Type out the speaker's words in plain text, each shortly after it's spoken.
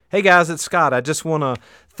Hey guys, it's Scott. I just want to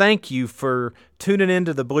thank you for tuning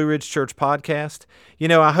into the Blue Ridge Church podcast.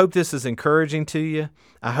 I hope this is encouraging to you.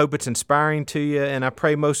 I hope it's inspiring to you, and I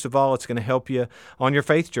pray most of all it's going to help you on your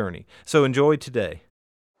faith journey. So enjoy today.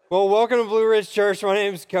 Well, welcome to Blue Ridge Church. My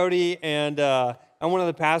name is Cody, and I'm one of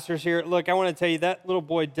the pastors here. Look, I want to tell you, that little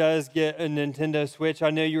boy does get a Nintendo Switch. I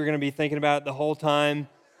know you were going to be thinking about it the whole time,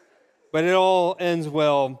 but it all ends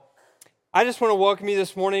well. I just want to welcome you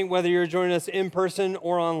this morning, whether you're joining us in person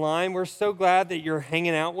or online. We're so glad that you're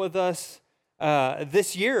hanging out with us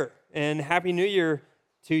this year, and Happy New Year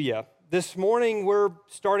to you. This morning, we're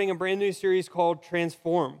starting a brand new series called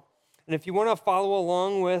Transform. And if you want to follow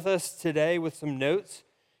along with us today with some notes,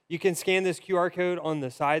 you can scan this QR code on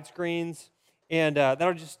the side screens, and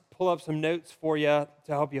that'll just pull up some notes for you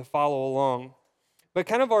to help you follow along. But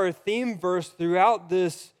kind of our theme verse throughout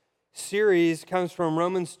this series comes from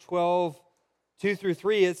Romans 12, 2 through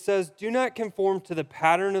 3. It says, "Do not conform to the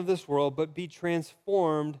pattern of this world, but be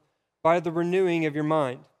transformed by the renewing of your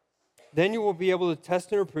mind. Then you will be able to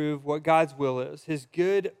test and approve what God's will is, his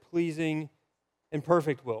good, pleasing, and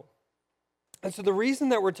perfect will." And so the reason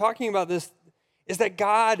that we're talking about this is that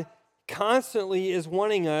God constantly is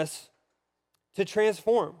wanting us to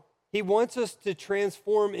transform. He wants us to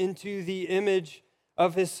transform into the image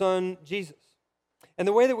of his son, Jesus. And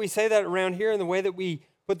the way that we say that around here and the way that we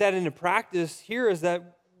put that into practice here is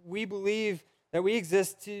that we believe that we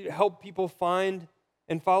exist to help people find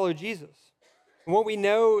and follow Jesus. And what we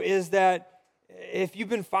know is that if you've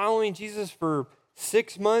been following Jesus for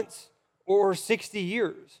 6 months or 60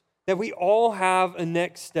 years, that we all have a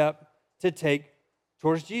next step to take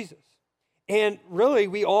towards Jesus. And really,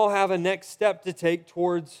 we all have a next step to take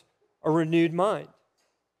towards a renewed mind.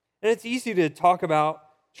 And it's easy to talk about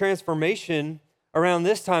transformation around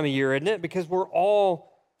this time of year, isn't it? Because we're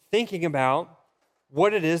all thinking about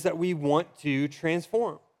what it is that we want to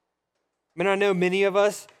transform. I mean, I know many of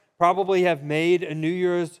us probably have made a New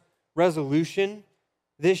Year's resolution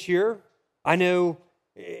this year. I know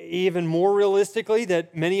even more realistically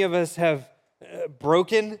that many of us have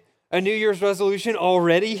broken a New Year's resolution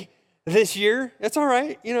already this year. It's all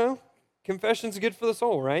right, confession's good for the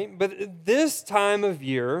soul, right? But this time of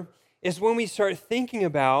year is when we start thinking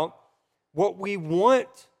about what we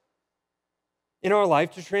want in our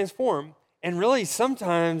life to transform. And really,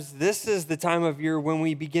 sometimes this is the time of year when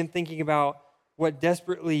we begin thinking about what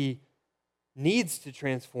desperately needs to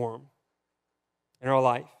transform in our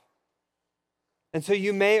life. And so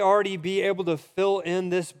you may already be able to fill in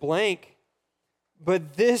this blank,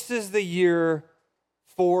 but this is the year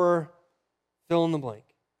for fill in the blank,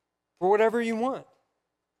 for whatever you want,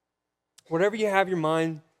 whatever you have your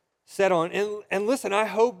mind set on. And listen, I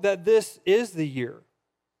hope that this is the year,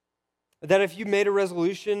 that if you made a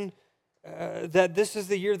resolution, that this is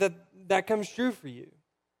the year that comes true for you.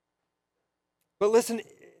 But listen,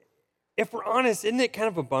 if we're honest, isn't it kind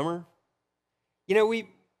of a bummer?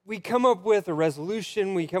 We come up with a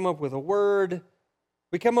resolution, we come up with a word,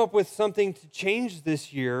 we come up with something to change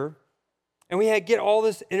this year, and we get all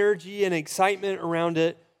this energy and excitement around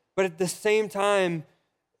it, but at the same time,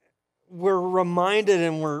 we're reminded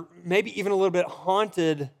and we're maybe even a little bit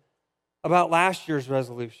haunted about last year's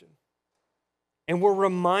resolution. And we're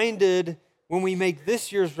reminded when we make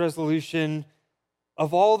this year's resolution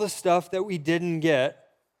of all the stuff that we didn't get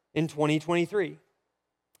in 2023.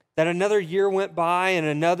 That another year went by and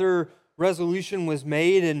another resolution was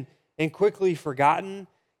made and quickly forgotten.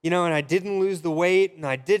 And I didn't lose the weight, and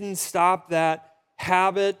I didn't stop that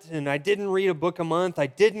habit, and I didn't read a book a month. I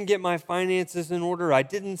didn't get my finances in order. I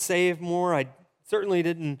didn't save more. I certainly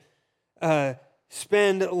didn't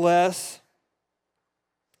spend less.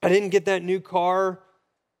 I didn't get that new car.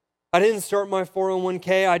 I didn't start my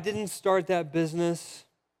 401k. I didn't start that business.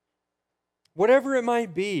 Whatever it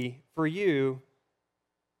might be for you.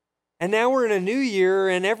 And now we're in a new year,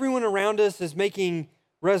 and everyone around us is making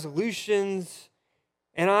resolutions,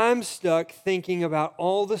 and I'm stuck thinking about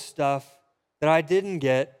all the stuff that I didn't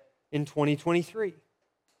get in 2023.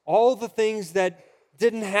 All the things that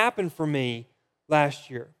didn't happen for me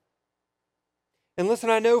last year. And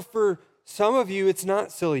listen, I know for some of you, it's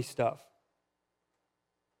not silly stuff.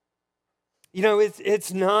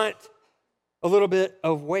 It's not a little bit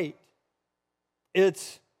of weight.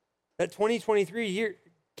 It's that 2023 year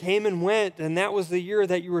came and went, and that was the year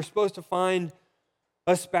that you were supposed to find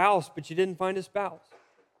a spouse, but you didn't find a spouse.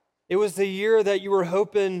 It was the year that you were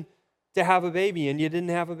hoping to have a baby, and you didn't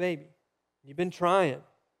have a baby. You've been trying.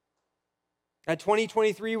 That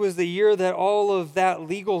 2023 was the year that all of that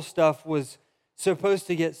legal stuff was supposed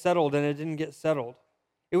to get settled, and it didn't get settled.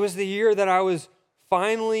 It was the year that I was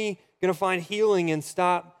finally going to find healing and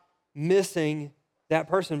stop missing that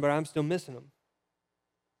person, but I'm still missing them.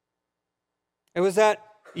 It was that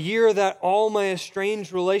year that all my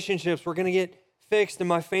estranged relationships were going to get fixed and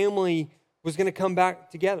my family was going to come back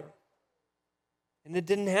together. And it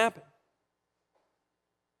didn't happen.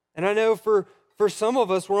 And I know for some of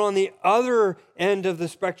us, we're on the other end of the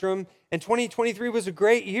spectrum, and 2023 was a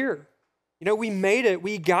great year. You know, we made it.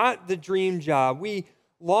 We got the dream job. We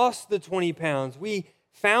lost the 20 pounds. We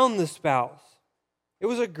found the spouse. It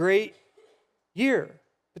was a great year.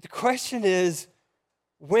 But the question is,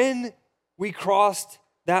 when we crossed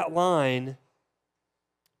that line,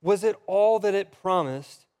 was it all that it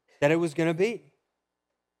promised that it was going to be?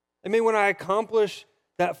 I mean, when I accomplish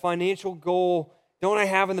that financial goal, don't I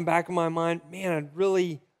have in the back of my mind, man, I'd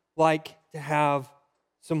really like to have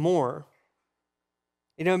some more.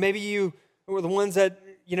 You know, maybe you were the ones that,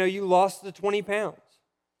 you lost the 20 pounds,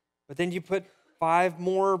 but then you put 5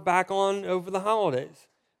 more back on over the holidays.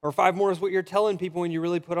 Or 5 more is what you're telling people when you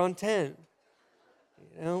really put on 10.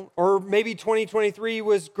 Or maybe 2023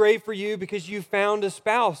 was great for you because you found a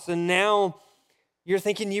spouse and now you're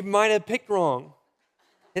thinking you might have picked wrong.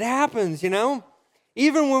 It happens,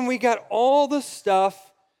 Even when we got all the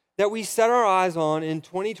stuff that we set our eyes on in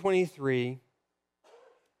 2023,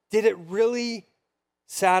 did it really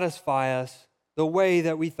satisfy us the way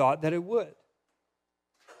that we thought that it would?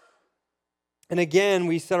 And again,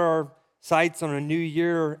 we set our sights on a new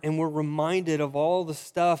year and we're reminded of all the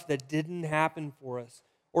stuff that didn't happen for us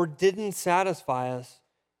or didn't satisfy us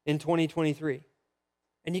in 2023.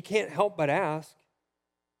 And you can't help but ask,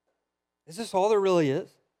 is this all there really is?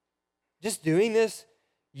 Just doing this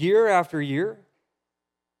year after year?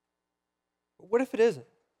 But what if it isn't?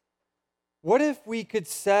 What if we could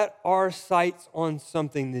set our sights on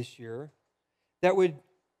something this year that would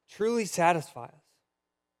truly satisfy us?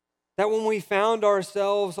 That when we found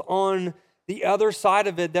ourselves on the other side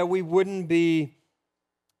of it, that we wouldn't be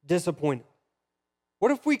disappointed.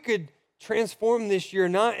 What if we could transform this year,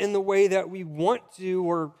 not in the way that we want to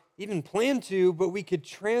or even plan to, but we could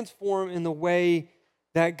transform in the way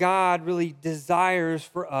that God really desires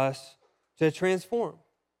for us to transform?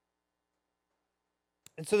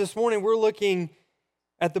 And so this morning we're looking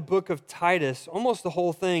at the book of Titus, almost the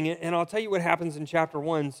whole thing, and I'll tell you what happens in chapter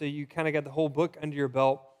 1, so you kind of got the whole book under your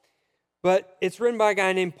belt. But it's written by a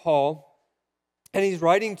guy named Paul, and he's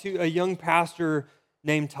writing to a young pastor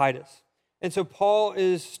named Titus. And so Paul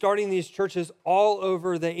is starting these churches all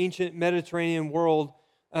over the ancient Mediterranean world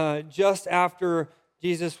just after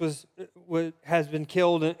Jesus has been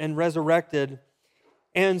killed and resurrected.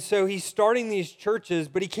 And so he's starting these churches,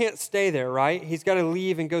 but he can't stay there, right? He's got to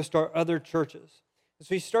leave and go start other churches. And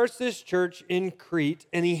so he starts this church in Crete,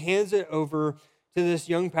 and he hands it over to this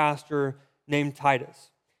young pastor named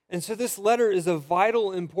Titus. And so this letter is of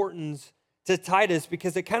vital importance to Titus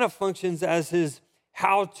because it kind of functions as his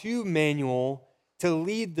how-to manual to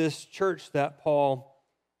lead this church that Paul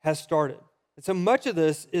has started. And so much of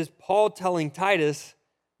this is Paul telling Titus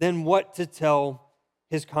then what to tell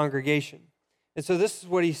his congregation. And so this is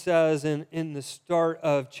what he says in the start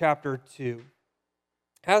of chapter 2.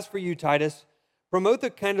 As for you, Titus, promote the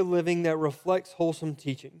kind of living that reflects wholesome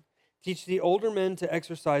teaching. Teach the older men to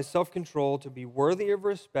exercise self-control, to be worthy of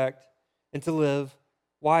respect, and to live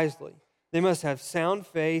wisely. They must have sound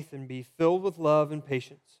faith and be filled with love and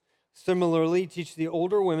patience. Similarly, teach the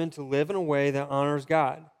older women to live in a way that honors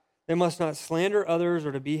God. They must not slander others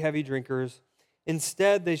or to be heavy drinkers.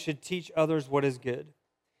 Instead, they should teach others what is good.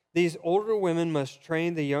 These older women must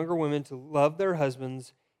train the younger women to love their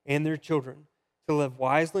husbands and their children, to live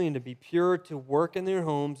wisely and to be pure, to work in their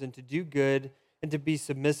homes and to do good, and to be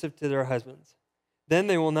submissive to their husbands. Then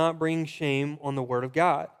they will not bring shame on the word of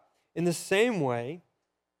God. In the same way,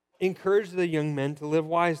 encourage the young men to live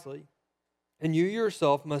wisely. And you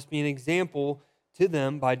yourself must be an example to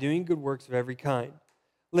them by doing good works of every kind.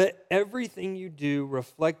 Let everything you do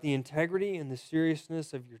reflect the integrity and the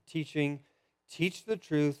seriousness of your teaching. Teach the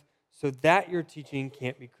truth so that your teaching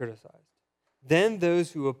can't be criticized. Then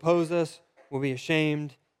those who oppose us will be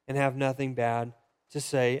ashamed and have nothing bad to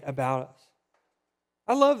say about us.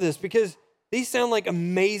 I love this because these sound like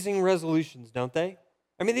amazing resolutions, don't they?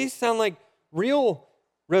 I mean, these sound like real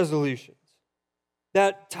resolutions.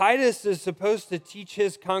 That Titus is supposed to teach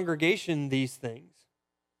his congregation these things.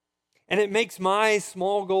 And it makes my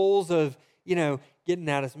small goals of, getting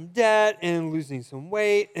out of some debt and losing some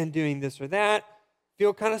weight and doing this or that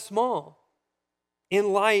feel kind of small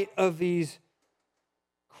in light of these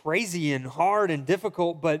crazy and hard and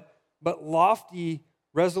difficult but lofty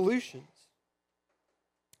resolutions.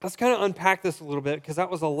 Let's kind of unpack this a little bit because that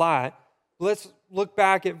was a lot. Let's look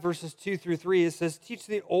back at verses 2 through 3. It says, teach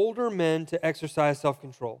the older men to exercise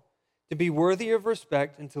self-control, to be worthy of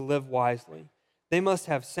respect and to live wisely. They must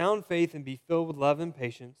have sound faith and be filled with love and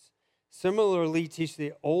patience. Similarly, teach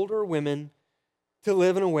the older women to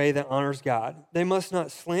live in a way that honors God. They must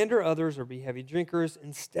not slander others or be heavy drinkers.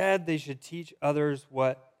 Instead, they should teach others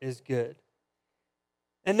what is good.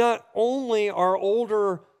 And not only are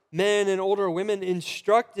older men and older women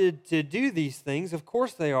instructed to do these things, of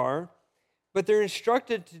course they are, but they're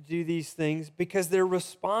instructed to do these things because they're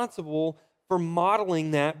responsible for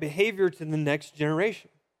modeling that behavior to the next generation.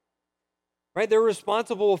 Right? They're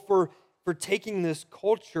responsible for taking this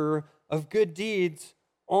culture of good deeds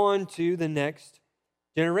on to the next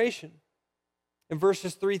generation. In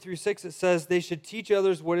verses 3 through 6, it says, they should teach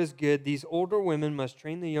others what is good. These older women must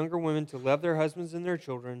train the younger women to love their husbands and their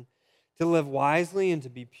children, to live wisely and to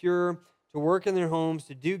be pure, to work in their homes,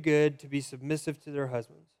 to do good, to be submissive to their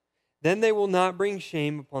husbands. Then they will not bring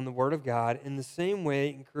shame upon the word of God. In the same way,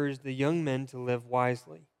 encourage the young men to live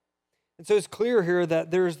wisely. And so it's clear here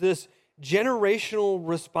that there's this generational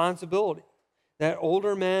responsibility, that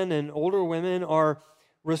older men and older women are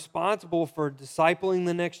responsible for discipling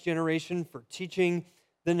the next generation, for teaching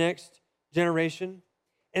the next generation.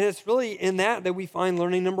 And it's really in that we find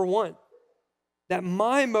learning number one, that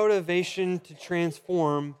my motivation to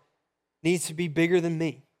transform needs to be bigger than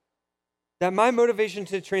me. That my motivation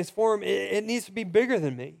to transform, it needs to be bigger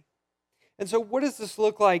than me. And so what does this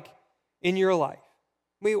look like in your life?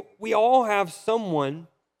 We all have someone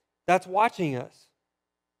that's watching us.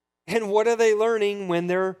 And what are they learning when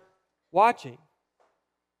they're watching?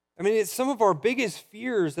 I mean, some of our biggest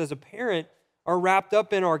fears as a parent are wrapped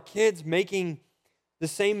up in our kids making the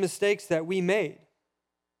same mistakes that we made.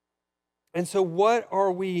 And so what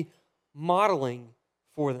are we modeling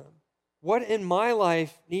for them? What in my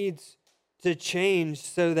life needs to change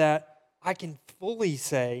so that I can fully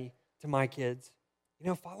say to my kids,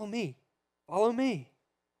 follow me, follow me.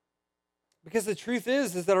 Because the truth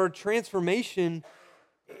is that our transformation,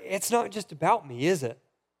 it's not just about me, is it?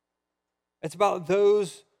 It's about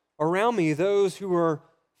those around me, those who are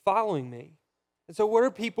following me. And so what are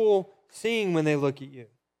people seeing when they look at you?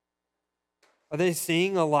 Are they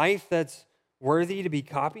seeing a life that's worthy to be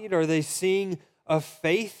copied? Are they seeing a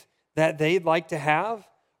faith that they'd like to have?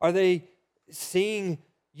 Are they seeing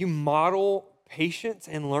you model patience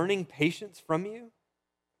and learning patience from you?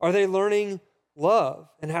 Are they learning love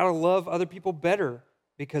and how to love other people better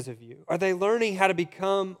because of you? Are they learning how to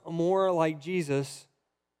become more like Jesus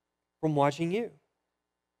from watching you?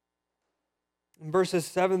 In verses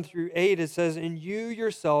 7 through 8, it says, and you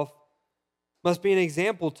yourself must be an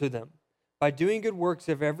example to them. By doing good works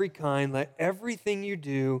of every kind, let everything you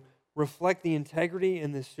do reflect the integrity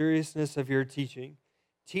and the seriousness of your teaching.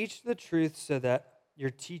 Teach the truth so that your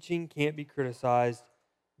teaching can't be criticized.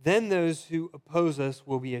 Then those who oppose us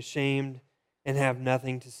will be ashamed and have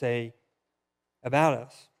nothing to say about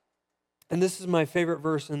us. And this is my favorite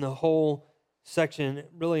verse in the whole section,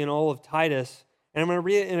 really in all of Titus. And I'm going to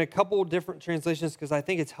read it in a couple different translations because I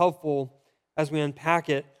think it's helpful as we unpack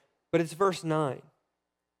it. But it's verse 9.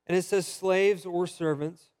 And it says, slaves or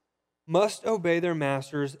servants must obey their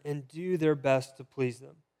masters and do their best to please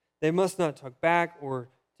them. They must not talk back or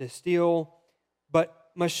to steal, but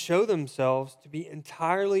must show themselves to be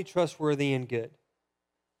entirely trustworthy and good.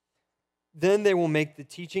 Then they will make the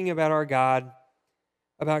teaching about God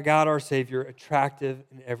our Savior, attractive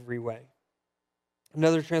in every way.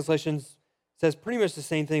 Another translation says pretty much the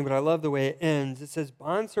same thing, but I love the way it ends. It says,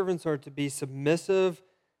 bondservants are to be submissive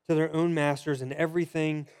to their own masters in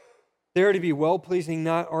everything. They are to be well-pleasing,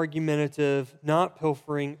 not argumentative, not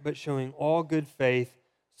pilfering, but showing all good faith,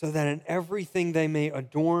 so that in everything they may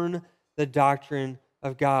adorn the doctrine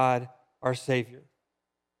of God, our Savior.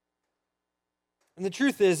 And the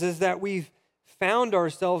truth is that we've found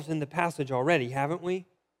ourselves in the passage already, haven't we?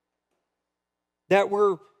 That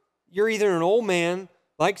you're either an old man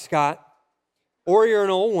like Scott, or you're an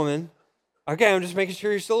old woman. Okay, I'm just making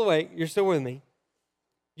sure you're still awake. You're still with me.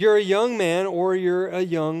 You're a young man or you're a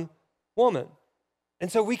young woman.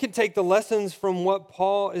 And so we can take the lessons from what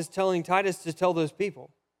Paul is telling Titus to tell those people,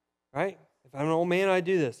 right? If I'm an old man, I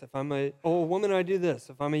do this. If I'm an old woman, I do this.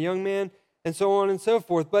 If I'm a young man, and so on and so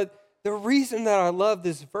forth. But the reason that I love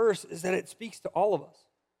this verse is that it speaks to all of us.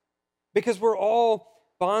 Because we're all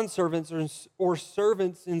bondservants or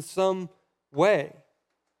servants in some way.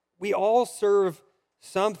 We all serve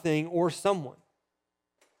something or someone.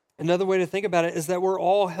 Another way to think about it is that we're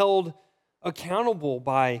all held accountable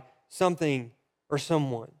by something or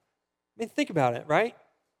someone. I mean, think about it, right?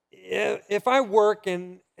 If I work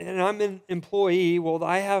and I'm an employee, well,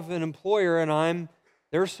 I have an employer and I'm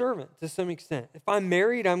their servant to some extent. If I'm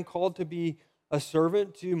married, I'm called to be a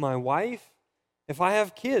servant to my wife If I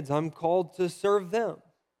have kids, I'm called to serve them.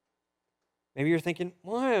 Maybe you're thinking,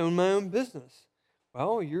 well, I own my own business.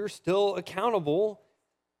 Well, you're still accountable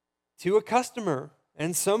to a customer.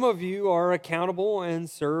 And some of you are accountable and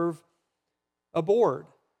serve a board.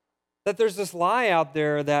 That there's this lie out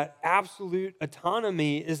there that absolute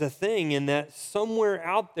autonomy is a thing and that somewhere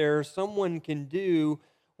out there someone can do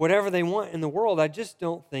whatever they want in the world. I just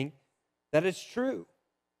don't think that it's true.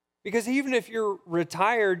 Because even if you're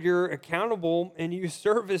retired, you're accountable and you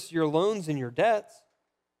service your loans and your debts.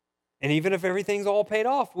 And even if everything's all paid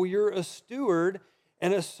off, well, you're a steward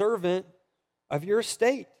and a servant of your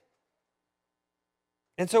estate.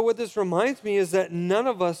 And so what this reminds me is that none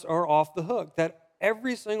of us are off the hook, that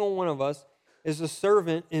every single one of us is a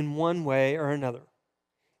servant in one way or another.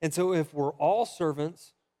 And so if we're all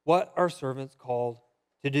servants, what are servants called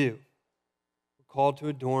to do? We're called to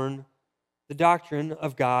adorn the doctrine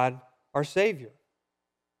of God, our Savior.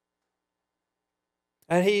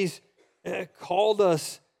 And He's called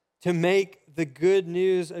us to make the good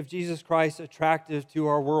news of Jesus Christ attractive to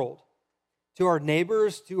our world, to our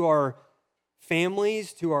neighbors, to our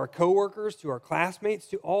families, to our coworkers, to our classmates,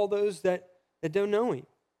 to all those that don't know Him.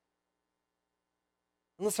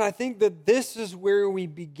 And listen, I think that this is where we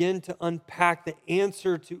begin to unpack the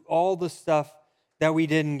answer to all the stuff that we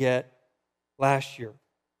didn't get last year.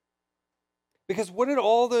 Because what did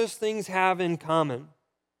all those things have in common?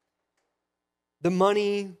 The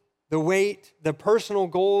money, the weight, the personal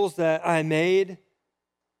goals that I made,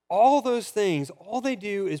 all those things, all they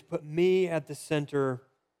do is put me at the center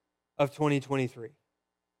of 2023.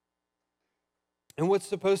 And what's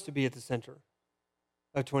supposed to be at the center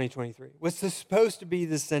of 2023? What's supposed to be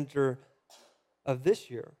the center of this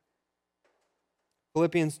year?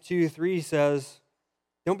 Philippians 2:3 says,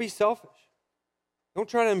 don't be selfish. Don't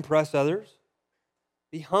try to impress others.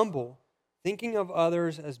 Be humble, thinking of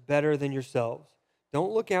others as better than yourselves.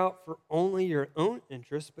 Don't look out for only your own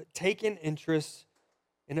interests, but take an interest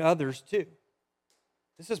in others too.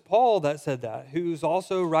 This is Paul that said that, who's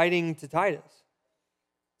also writing to Titus.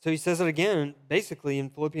 So he says it again, basically in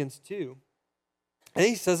Philippians 2. And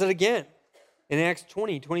he says it again in Acts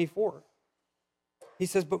 20:24. He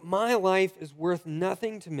says, but my life is worth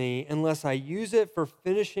nothing to me unless I use it for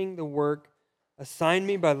finishing the work assigned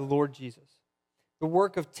me by the Lord Jesus. The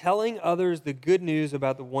work of telling others the good news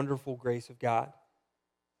about the wonderful grace of God.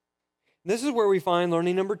 And this is where we find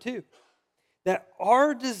learning number 2. That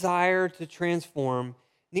our desire to transform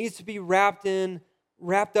needs to be wrapped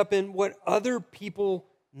up in what other people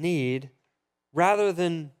need rather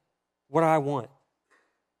than what I want.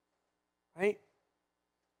 Right?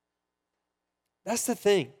 That's the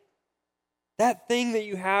thing. That thing that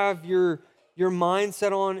you have your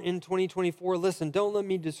mindset on in 2024, listen, don't let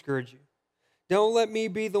me discourage you. Don't let me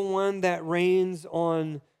be the one that rains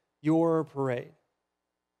on your parade.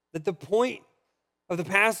 That the point of the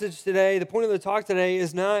passage today, the point of the talk today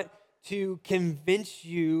is not to convince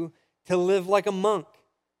you to live like a monk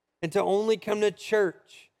and to only come to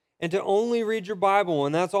church and to only read your Bible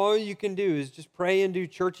and that's all you can do is just pray and do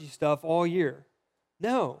churchy stuff all year.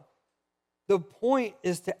 No. The point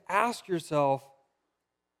is to ask yourself,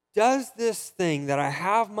 does this thing that I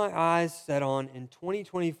have my eyes set on in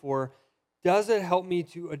 2024, does it help me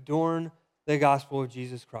to adorn the gospel of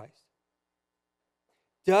Jesus Christ?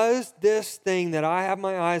 Does this thing that I have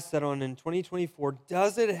my eyes set on in 2024,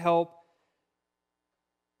 does it help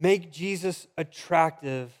make Jesus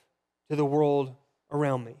attractive to the world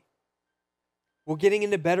around me? Will getting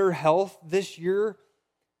into better health this year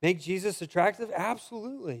make Jesus attractive?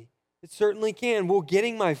 Absolutely. It certainly can. Will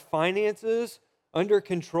getting my finances under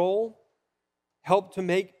control help to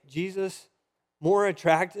make Jesus more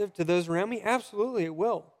attractive to those around me? Absolutely, it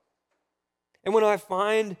will. And when I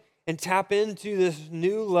find and tap into this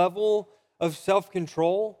new level of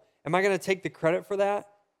self-control, am I going to take the credit for that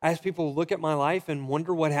as people look at my life and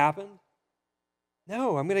wonder what happened?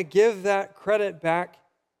 No, I'm going to give that credit back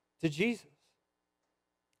to Jesus.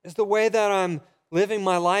 Is the way that I'm living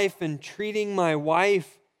my life and treating my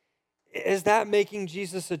wife, is that making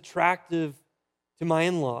Jesus attractive to my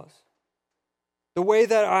in-laws? The way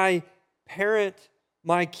that I parent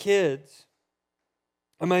my kids,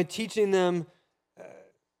 am I teaching them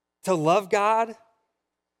to love God,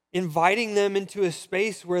 inviting them into a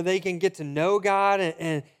space where they can get to know God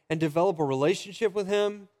and develop a relationship with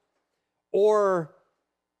Him? Or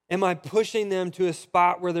am I pushing them to a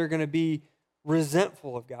spot where they're going to be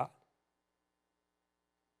resentful of God?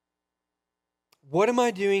 What am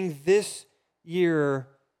I doing this year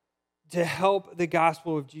to help the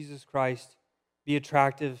gospel of Jesus Christ be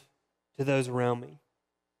attractive to those around me?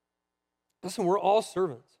 Listen, we're all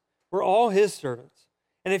servants. We're all His servants.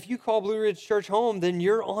 And if you call Blue Ridge Church home, then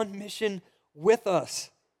you're on mission with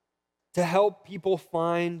us to help people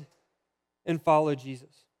find and follow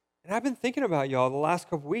Jesus. And I've been thinking about y'all the last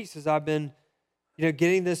couple weeks as I've been,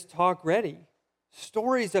 getting this talk ready.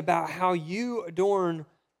 Stories about how you adorn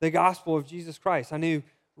the gospel of Jesus Christ. I knew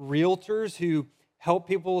realtors who help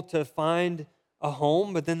people to find a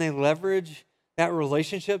home, but then they leverage that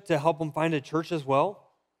relationship to help them find a church as well.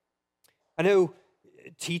 I know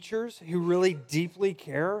teachers who really deeply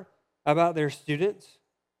care about their students.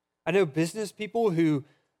 I know business people who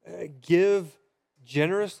give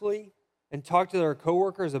generously and talk to their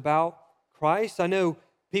coworkers about Christ. I know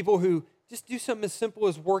people who just do something as simple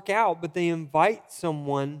as work out, but they invite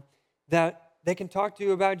someone that they can talk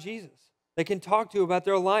to about Jesus. They can talk to about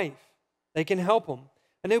their life. They can help them.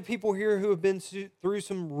 I know people here who have been through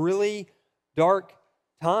some really dark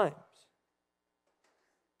times.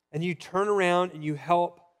 And you turn around and you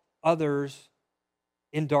help others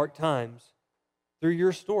in dark times through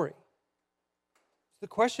your story. The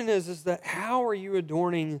question is that how are you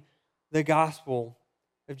adorning the gospel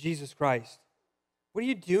of Jesus Christ? What are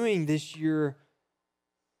you doing this year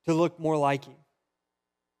to look more like him?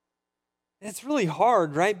 And it's really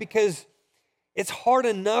hard, right? Because it's hard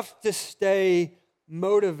enough to stay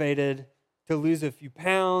motivated to lose a few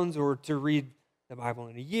pounds or to read the Bible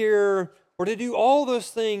in a year or to do all those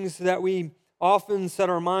things that we often set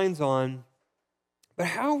our minds on. But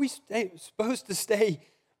how are we supposed to stay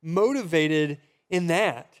motivated in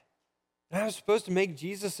that? And I'm supposed to make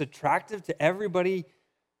Jesus attractive to everybody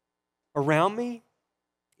around me,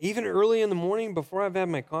 even early in the morning before I've had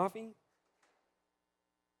my coffee?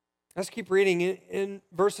 Let's keep reading. In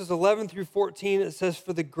verses 11 through 14, it says,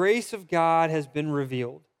 "For the grace of God has been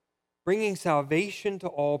revealed, bringing salvation to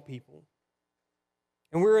all people.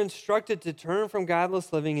 And we're instructed to turn from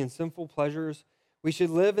godless living and sinful pleasures. We should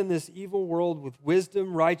live in this evil world with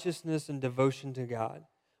wisdom, righteousness, and devotion to God,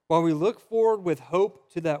 while we look forward with hope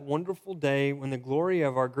to that wonderful day when the glory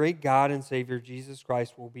of our great God and Savior Jesus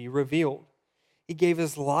Christ will be revealed. He gave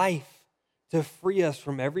his life to free us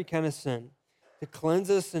from every kind of sin, to cleanse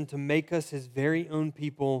us and to make us his very own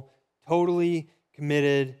people, totally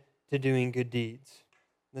committed to doing good deeds."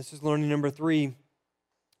 This is learning number 3.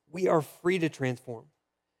 We are free to transform,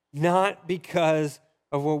 not because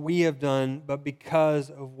of what we have done, but because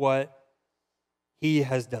of what he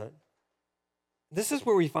has done. This is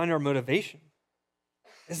where we find our motivation,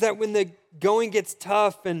 is that when the going gets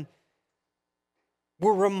tough and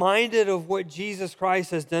we're reminded of what Jesus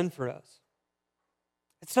Christ has done for us,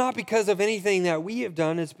 it's not because of anything that we have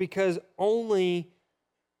done, it's because only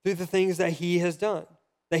through the things that he has done,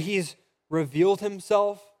 that he's revealed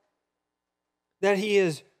himself, that he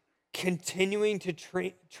is continuing to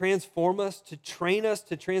transform us, to train us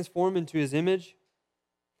to transform into his image.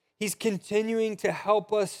 He's continuing to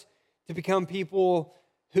help us to become people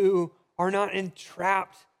who are not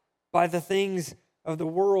entrapped by the things of the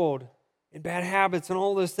world and bad habits and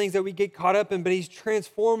all those things that we get caught up in, but he's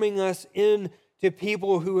transforming us into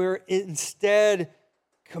people who are instead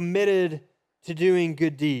committed to doing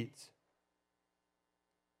good deeds.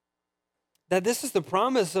 That this is the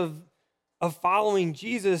promise of following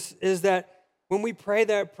Jesus, is that when we pray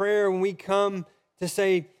that prayer, when we come to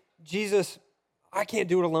say, "Jesus, I can't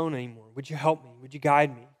do it alone anymore. Would you help me? Would you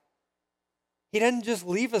guide me?" He doesn't just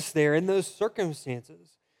leave us there in those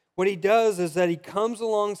circumstances. What he does is that he comes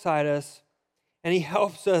alongside us and he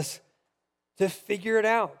helps us to figure it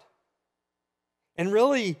out. And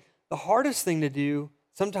really, the hardest thing to do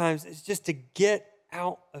sometimes is just to get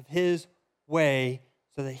out of his way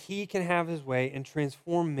so that he can have his way and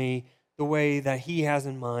transform me the way that he has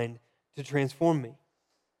in mind to transform me.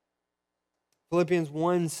 Philippians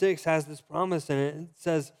 1:6 has this promise in it. It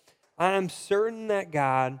says, "I am certain that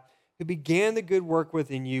God, who began the good work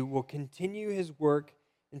within you, will continue his work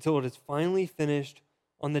until it is finally finished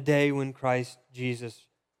on the day when Christ Jesus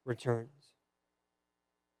returns."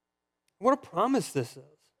 What a promise this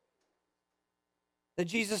is, that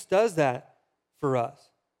Jesus does that for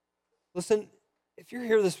us. Listen, if you're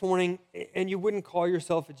here this morning and you wouldn't call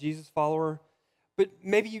yourself a Jesus follower, but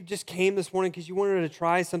maybe you just came this morning because you wanted to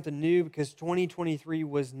try something new because 2023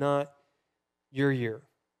 was not your year,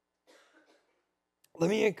 let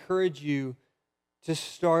me encourage you to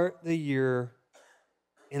start the year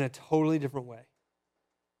in a totally different way.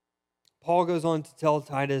 Paul goes on to tell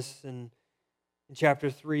Titus in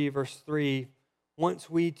chapter 3, verse 3, "Once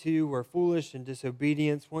we too were foolish and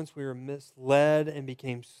disobedient, once we were misled and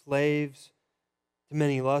became slaves to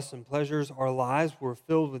many lusts and pleasures, our lives were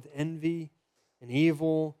filled with envy and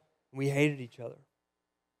evil, and we hated each other.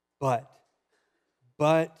 But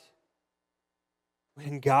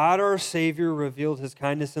When God our Savior revealed his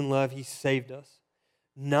kindness and love, he saved us,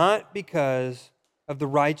 not because of the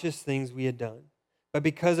righteous things we had done, but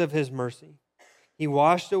because of his mercy. He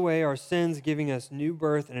washed away our sins, giving us new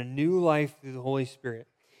birth and a new life through the Holy Spirit.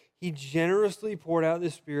 He generously poured out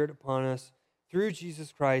the Spirit upon us through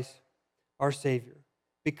Jesus Christ, our Savior.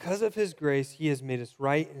 Because of his grace, he has made us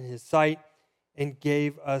right in his sight and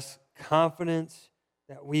gave us confidence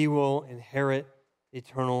that we will inherit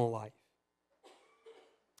eternal life.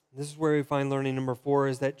 This is where we find learning number 4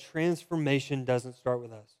 is that transformation doesn't start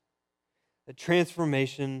with us. That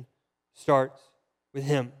transformation starts with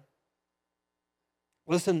him.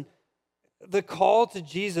 Listen, the call to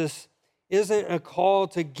Jesus isn't a call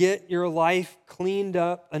to get your life cleaned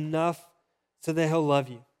up enough so that he'll love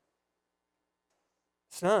you.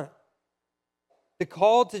 It's not. The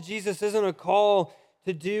call to Jesus isn't a call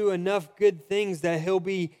to do enough good things that he'll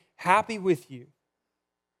be happy with you.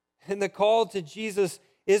 And the call to Jesus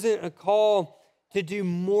isn't a call to do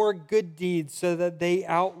more good deeds so that they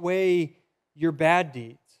outweigh your bad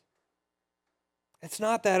deeds. It's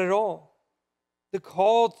not that at all. The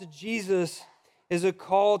call to Jesus is a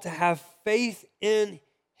call to have faith in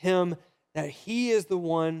him that he is the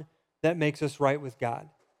one that makes us right with God.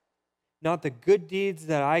 Not the good deeds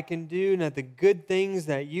that I can do, not the good things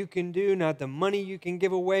that you can do, not the money you can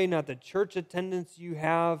give away, not the church attendance you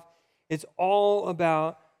have. It's all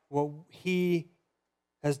about what he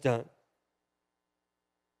has done.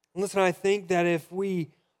 And listen, I think that if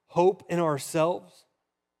we hope in ourselves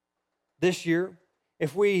this year,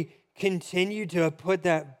 if we continue to put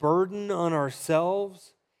that burden on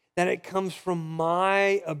ourselves, that it comes from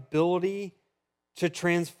my ability to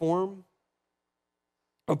transform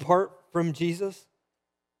apart from Jesus,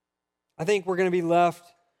 I think we're going to be left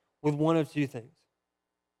with one of two things.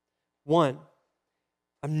 One,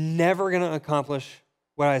 I'm never going to accomplish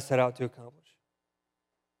what I set out to accomplish.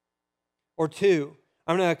 Or two,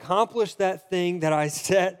 I'm going to accomplish that thing that I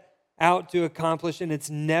set out to accomplish, and it's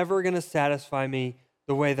never going to satisfy me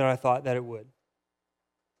the way that I thought that it would.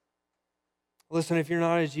 Listen, if you're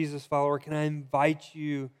not a Jesus follower, can I invite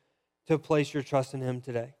you to place your trust in him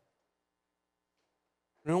today?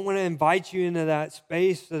 I don't want to invite you into that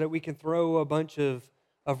space so that we can throw a bunch of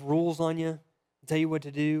rules on you and tell you what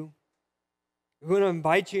to do. We want to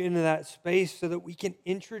invite you into that space so that we can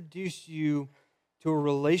introduce you to a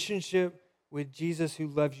relationship with Jesus who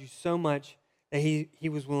loves you so much that he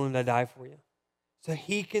was willing to die for you. So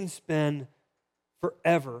he can spend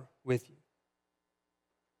forever with you.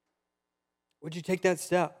 Would you take that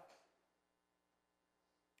step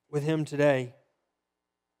with him today?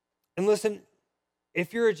 And listen,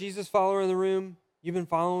 if you're a Jesus follower in the room, you've been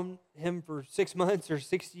following him for 6 months or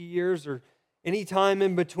 60 years or any time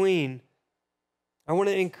in between, I want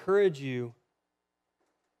to encourage you,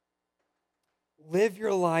 live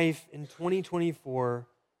your life in 2024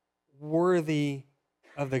 worthy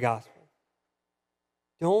of the gospel.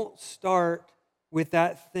 Don't start with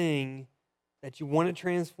that thing that you want to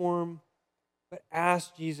transform, but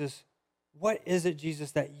ask Jesus, what is it,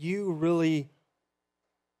 Jesus, that you really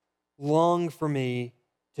long for me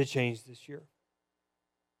to change this year?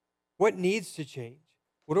 What needs to change?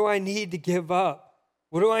 What do I need to give up?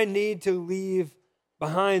 What do I need to leave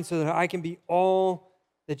behind so that I can be all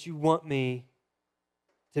that you want me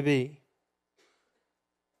to be?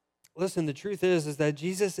 Listen, the truth is that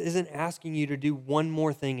Jesus isn't asking you to do one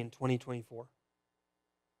more thing in 2024.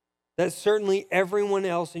 That certainly everyone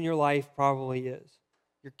else in your life probably is.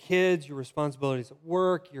 Your kids, your responsibilities at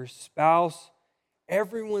work, your spouse,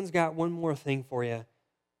 everyone's got one more thing for you.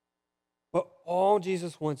 But all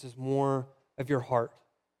Jesus wants is more of your heart.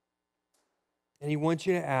 And he wants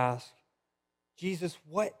you to ask, Jesus,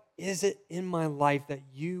 what is it in my life that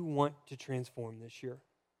you want to transform this year?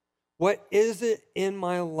 What is it in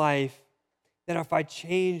my life that if I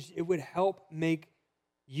changed, it would help make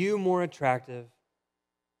you more attractive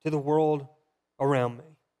to the world around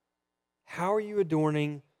me? How are you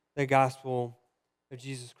adorning the gospel of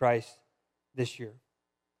Jesus Christ this year?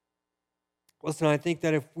 Listen, I think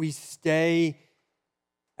that if we stay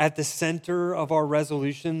at the center of our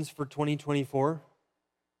resolutions for 2024,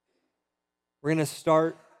 we're going to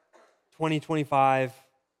start 2025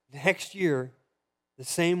 next year the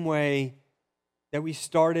same way that we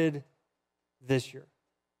started this year.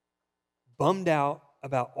 Bummed out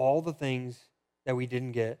about all the things that we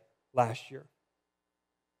didn't get last year.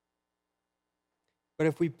 But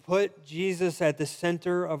if we put Jesus at the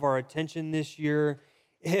center of our attention this year,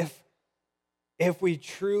 if we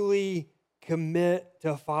truly commit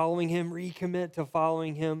to following him, recommit to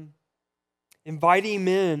following him, invite him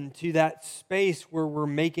in to that space where we're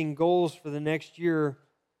making goals for the next year,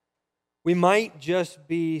 we might just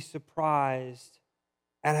be surprised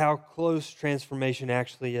at how close transformation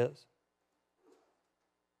actually is.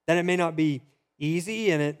 That it may not be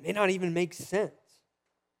easy and it may not even make sense.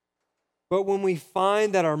 But when we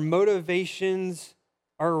find that our motivations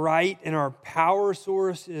are right and our power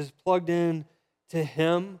source is plugged in to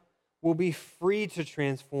Him, we'll be free to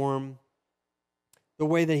transform the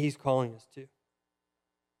way that He's calling us to.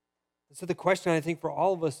 And so the question I think for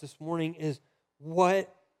all of us this morning is,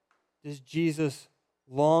 what does Jesus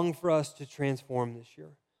long for us to transform this year?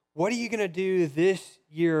 What are you going to do this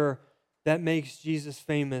year that makes Jesus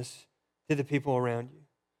famous to the people around you?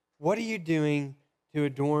 What are you doing to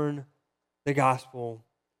adorn the gospel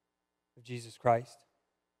of Jesus Christ?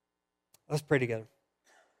 Let's pray together.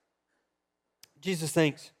 Jesus,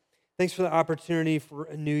 thanks. Thanks for the opportunity for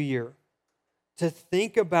a new year to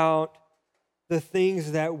think about the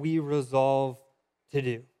things that we resolve to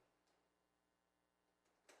do.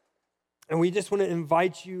 And we just want to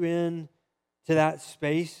invite you in to that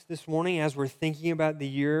space this morning as we're thinking about the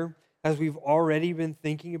year, as we've already been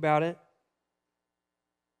thinking about it.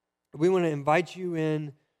 We want to invite you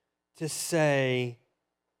in to say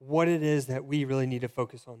what it is that we really need to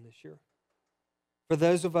focus on this year. For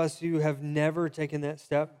those of us who have never taken that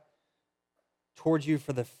step towards you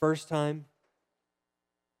for the first time,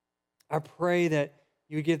 I pray that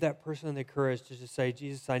you would give that person the courage to just say,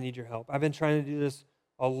 Jesus, I need your help. I've been trying to do this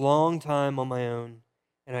a long time on my own,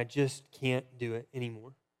 and I just can't do it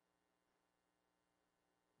anymore.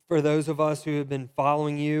 For those of us who have been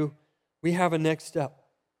following you, we have a next step.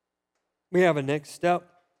 We have a next step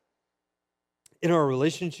in our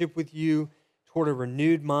relationship with you toward a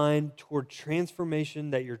renewed mind, toward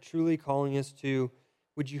transformation that you're truly calling us to.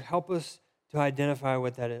 Would you help us to identify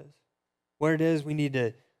what that is? What it is we need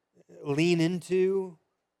to lean into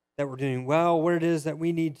that we're doing well, what it is that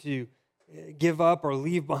we need to give up or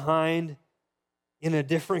leave behind in a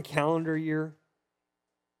different calendar year.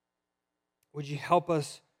 Would you help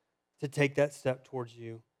us to take that step towards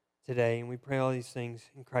you today? And we pray all these things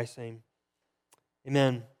in Christ's name.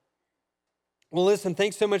 Amen. Well, listen,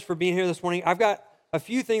 thanks so much for being here this morning. I've got a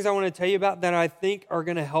few things I want to tell you about that I think are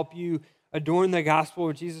going to help you adorn the gospel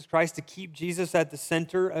of Jesus Christ, to keep Jesus at the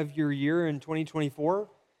center of your year in 2024.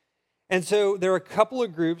 And so there are a couple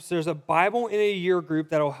of groups. There's a Bible in a Year group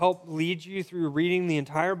that will help lead you through reading the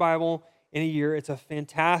entire Bible in a year. It's a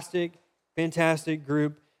fantastic, fantastic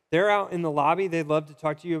group. They're out in the lobby. They'd love to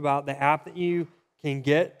talk to you about the app that you can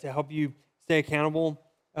get to help you stay accountable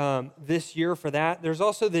this year for that. There's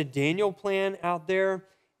also the Daniel Plan out there.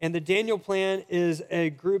 And the Daniel Plan is a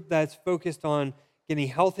group that's focused on getting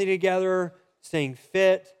healthy together, staying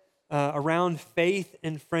fit, around faith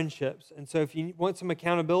and friendships. And so if you want some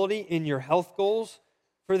accountability in your health goals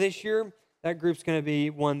for this year, that group's going to be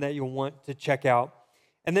one that you'll want to check out.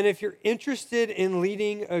 And then if you're interested in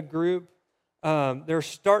leading a group, they're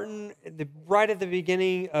starting right at the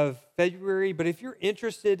beginning of February. But if you're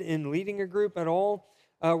interested in leading a group at all,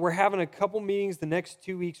 we're having a couple meetings the next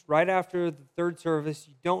 2 weeks right after the third service.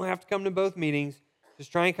 You don't have to come to both meetings.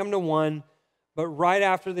 Just try and come to one. But right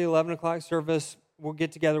after the 11 o'clock service, we'll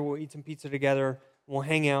get together, we'll eat some pizza together, we'll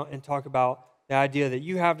hang out and talk about the idea that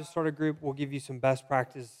you have to start a group. We'll give you some best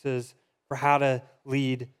practices for how to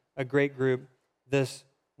lead a great group this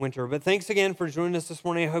winter. But thanks again for joining us this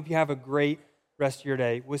morning. I hope you have a great rest of your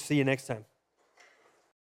day. We'll see you next time.